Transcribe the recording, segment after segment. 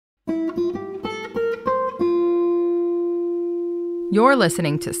You're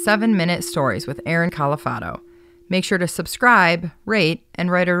listening to 7-Minute Stories with Aaron Calafato. Make sure to subscribe, rate,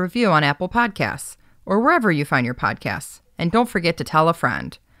 and write a review on Apple Podcasts or wherever you find your podcasts. And don't forget to tell a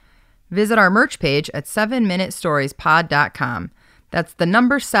friend. Visit our merch page at 7minutestoriespod.com. That's the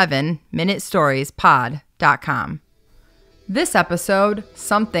number 7minutestoriespod.com. This episode,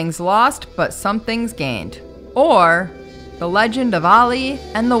 Something's Lost but Something's Gained, or The Legend of Ali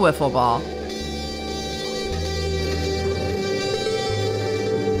and the Wiffle Ball.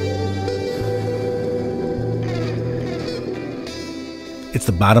 It's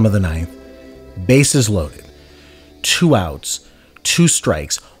the bottom of the ninth. Bases loaded. 2 outs, 2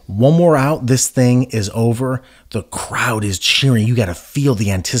 strikes. One more out, this thing is over. The crowd is cheering. You got to feel the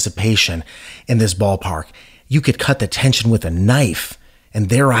anticipation in this ballpark. You could cut the tension with a knife. And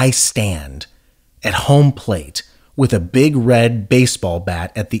there I stand at home plate with a big red baseball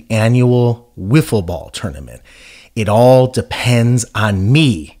bat at the annual Wiffle Ball tournament. It all depends on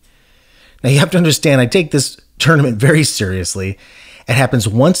me. Now you have to understand, I take this tournament very seriously. It happens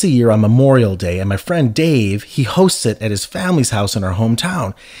once a year on Memorial Day, and my friend Dave, he hosts it at his family's house in our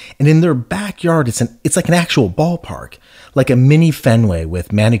hometown. And in their backyard, it's like an actual ballpark, like a mini Fenway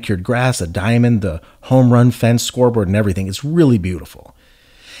with manicured grass, a diamond, the home run fence, scoreboard, and everything. It's really beautiful.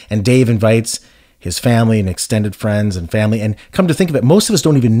 And Dave invites his family and extended friends and family. And come to think of it, most of us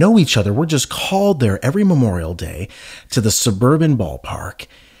don't even know each other. We're just called there every Memorial Day to the suburban ballpark.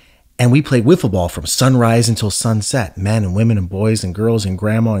 And we play wiffle ball from sunrise until sunset. Men and women and boys and girls and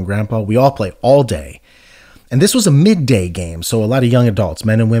grandma and grandpa. We all play all day. And this was a midday game, so a lot of young adults,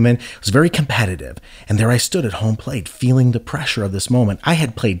 men and women. It was very competitive. And there I stood at home plate, feeling the pressure of this moment. I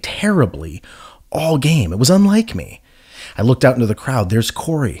had played terribly all game. It was unlike me. I looked out into the crowd. There's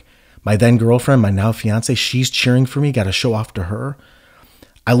Cori, my then girlfriend, my now fiance. She's cheering for me. Got to show off to her.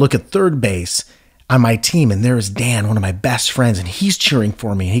 I look at third base on my team, and there's Dan, one of my best friends, and he's cheering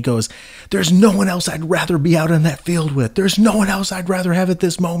for me. He goes, "There's no one else I'd rather be out in that field with. There's no one else I'd rather have at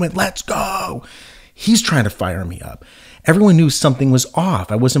this moment. Let's go." He's trying to fire me up. Everyone knew something was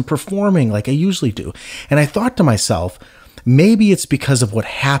off. I wasn't performing like I usually do. And I thought to myself, maybe it's because of what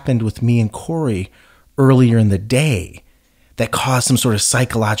happened with me and Cori earlier in the day that caused some sort of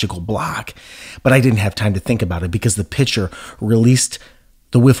psychological block. But I didn't have time to think about it because the pitcher released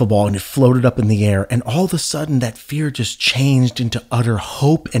the wiffle ball and it floated up in the air. And all of a sudden that fear just changed into utter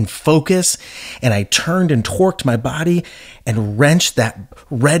hope and focus. And I turned and torqued my body and wrenched that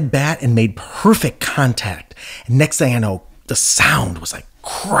red bat and made perfect contact. And next thing I know, the sound was like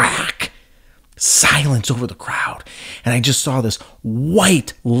crack. Silence over the crowd. And I just saw this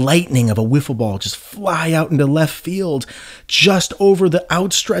white lightning of a wiffle ball just fly out into left field, just over the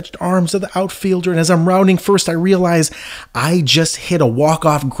outstretched arms of the outfielder. And as I'm rounding first, I realize I just hit a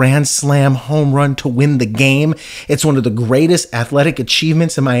walk-off grand slam home run to win the game. It's one of the greatest athletic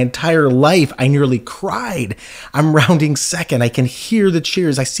achievements in my entire life. I nearly cried. I'm rounding second. I can hear the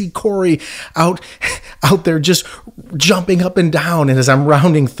cheers. I see Cori out there just jumping up and down. And as I'm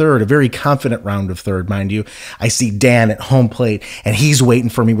rounding third, a very confident round of third, mind you, I see Dan at home plate, and he's waiting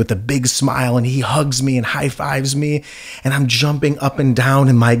for me with a big smile, and he hugs me and high fives me, and I'm jumping up and down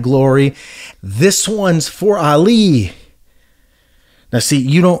in my glory. This one's for Ali. Now see,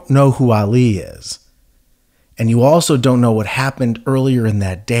 you don't know who Ali is, and you also don't know what happened earlier in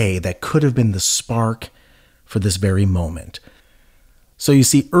that day that could have been the spark for this very moment. So you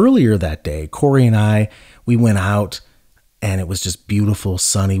see, earlier that day, Cori and I, we went out, and it was just beautiful,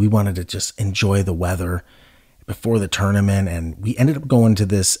 sunny. We wanted to just enjoy the weather before the tournament. And we ended up going to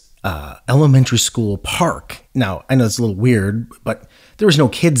this elementary school park. Now, I know it's a little weird, but there was no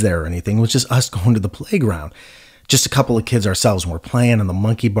kids there or anything. It was just us going to the playground. Just a couple of kids ourselves. And we're playing on the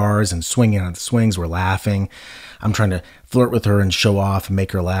monkey bars and swinging on the swings. We're laughing. I'm trying to flirt with her and show off and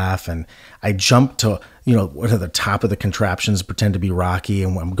make her laugh. And I jumped to, one of the top of the contraptions, pretend to be Rocky.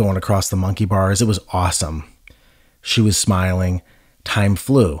 And I'm going across the monkey bars. It was awesome. She was smiling. Time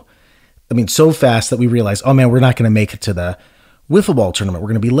flew. I mean, so fast that we realized, oh man, we're not going to make it to the wiffle ball tournament. We're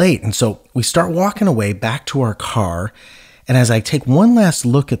going to be late. And so we start walking away back to our car. And as I take one last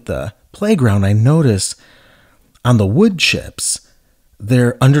look at the playground, I notice on the wood chips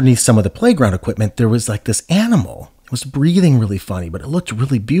there, underneath some of the playground equipment, there was like this animal. It was breathing really funny, but it looked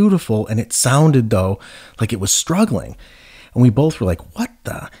really beautiful. And it sounded, though, like it was struggling. And we both were like, what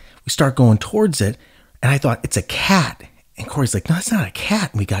the? We start going towards it. And I thought, it's a cat. And Cori's like, no, it's not a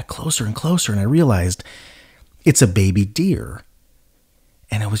cat. And we got closer and closer. And I realized it's a baby deer.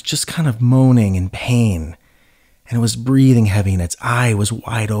 And it was just kind of moaning in pain. And it was breathing heavy. And its eye was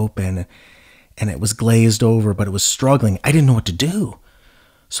wide open. And it was glazed over, but it was struggling. I didn't know what to do.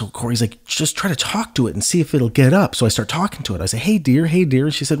 So Cori's like, just try to talk to it and see if it'll get up. So I start talking to it. I say, hey, deer.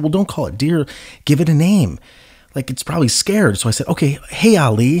 And she said, well, don't call it deer. Give it a name. Like, it's probably scared. So I said, okay, hey,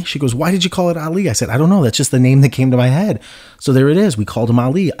 Ali. She goes, why did you call it Ali? I said, I don't know. That's just the name that came to my head. So there it is. We called him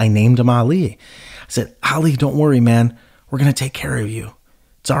Ali. I named him Ali. I said, Ali, don't worry, man. We're going to take care of you.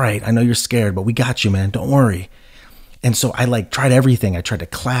 It's all right. I know you're scared, but we got you, man. Don't worry. And so I tried everything. I tried to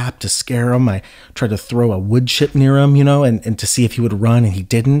clap to scare him. I tried to throw a wood chip near him, and to see if he would run, and he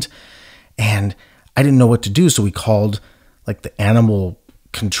didn't. And I didn't know what to do. So we called the animal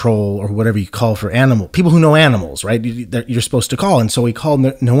control or whatever you call for people who know animals, right? You're supposed to call. And so we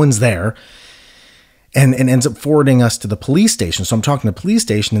called, no one's there, and ends up forwarding us to the police station. So I'm talking to the police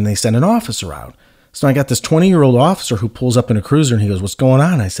station, and they send an officer out. So I got this 20-year-old officer who pulls up in a cruiser, and he goes, what's going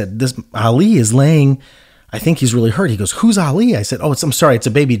on? I said, this Ali is laying, I think he's really hurt. He goes, who's Ali? I said, I'm sorry, it's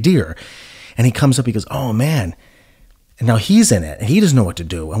a baby deer. And he comes up, he goes, oh man. And now he's in it, and he doesn't know what to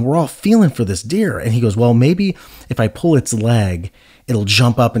do. And we're all feeling for this deer. And he goes, well, maybe if I pull its leg, it'll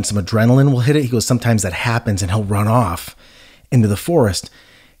jump up and some adrenaline will hit it. He goes, sometimes that happens, and he'll run off into the forest.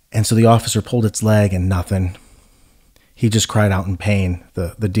 And so the officer pulled its leg, and nothing. He just cried out in pain,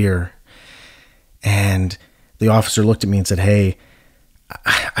 the deer. And the officer looked at me and said, hey,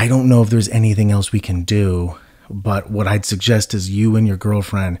 I don't know if there's anything else we can do, but what I'd suggest is you and your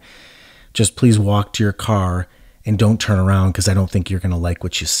girlfriend just please walk to your car and don't turn around, because I don't think you're going to like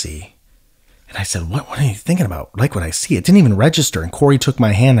what you see. And I said, what are you thinking about? Like what I see? It didn't even register. And Cori took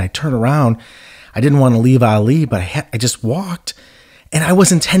my hand. I turned around. I didn't want to leave Ali, but I just walked. And I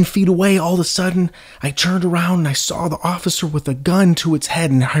wasn't 10 feet away. All of a sudden, I turned around and I saw the officer with a gun to its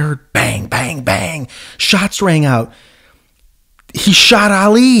head, and I heard bang, bang, bang. Shots rang out. He shot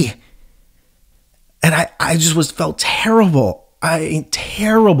Ali. And I just felt terrible.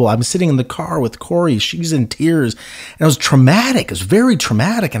 Terrible. I'm sitting in the car with Cori. She's in tears. And it was traumatic. It was very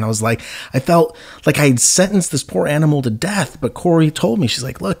traumatic. And I was like, I felt like I had sentenced this poor animal to death. But Cori told me, she's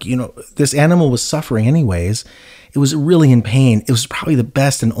like, look, this animal was suffering anyways. It was really in pain. It was probably the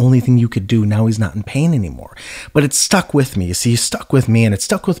best and only thing you could do. Now he's not in pain anymore. But it stuck with me. You see, it stuck with me, and it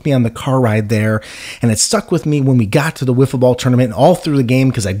stuck with me on the car ride there. And it stuck with me when we got to the wiffle ball tournament and all through the game,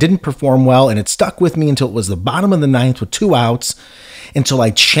 because I didn't perform well. And it stuck with me until it was the bottom of the ninth with 2 outs, until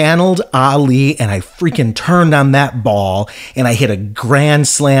I channeled Ali and I freaking turned on that ball and I hit a grand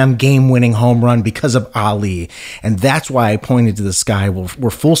slam game-winning home run because of Ali. And that's why I pointed to the sky. We're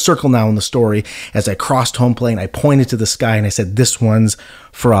full circle now in the story. As I crossed home plate, and I pointed to the sky and I said, this one's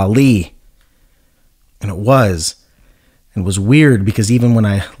for Ali. And it was. And it was weird, because even when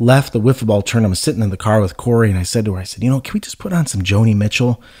I left the wiffle ball tournament, I was sitting in the car with Cori, and I said to her, can we just put on some Joni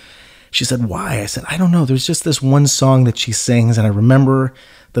Mitchell? She said, why? I said, I don't know. There's just this one song that she sings, and I remember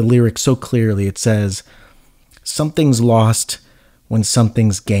the lyrics so clearly. It says, something's lost when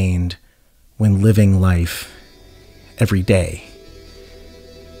something's gained, when living life every day.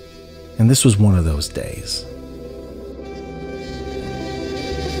 And this was one of those days.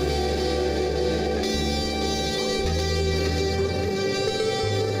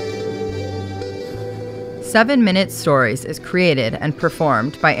 Seven Minute Stories is created and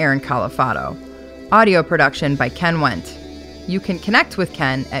performed by Aaron Calafato. Audio production by Ken Wendt. You can connect with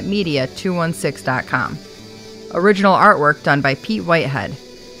Ken at media216.com. Original artwork done by Pete Whitehead.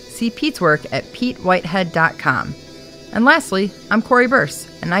 See Pete's work at petewhitehead.com. And lastly, I'm Cori Birce,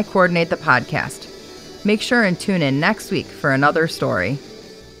 and I coordinate the podcast. Make sure and tune in next week for another story.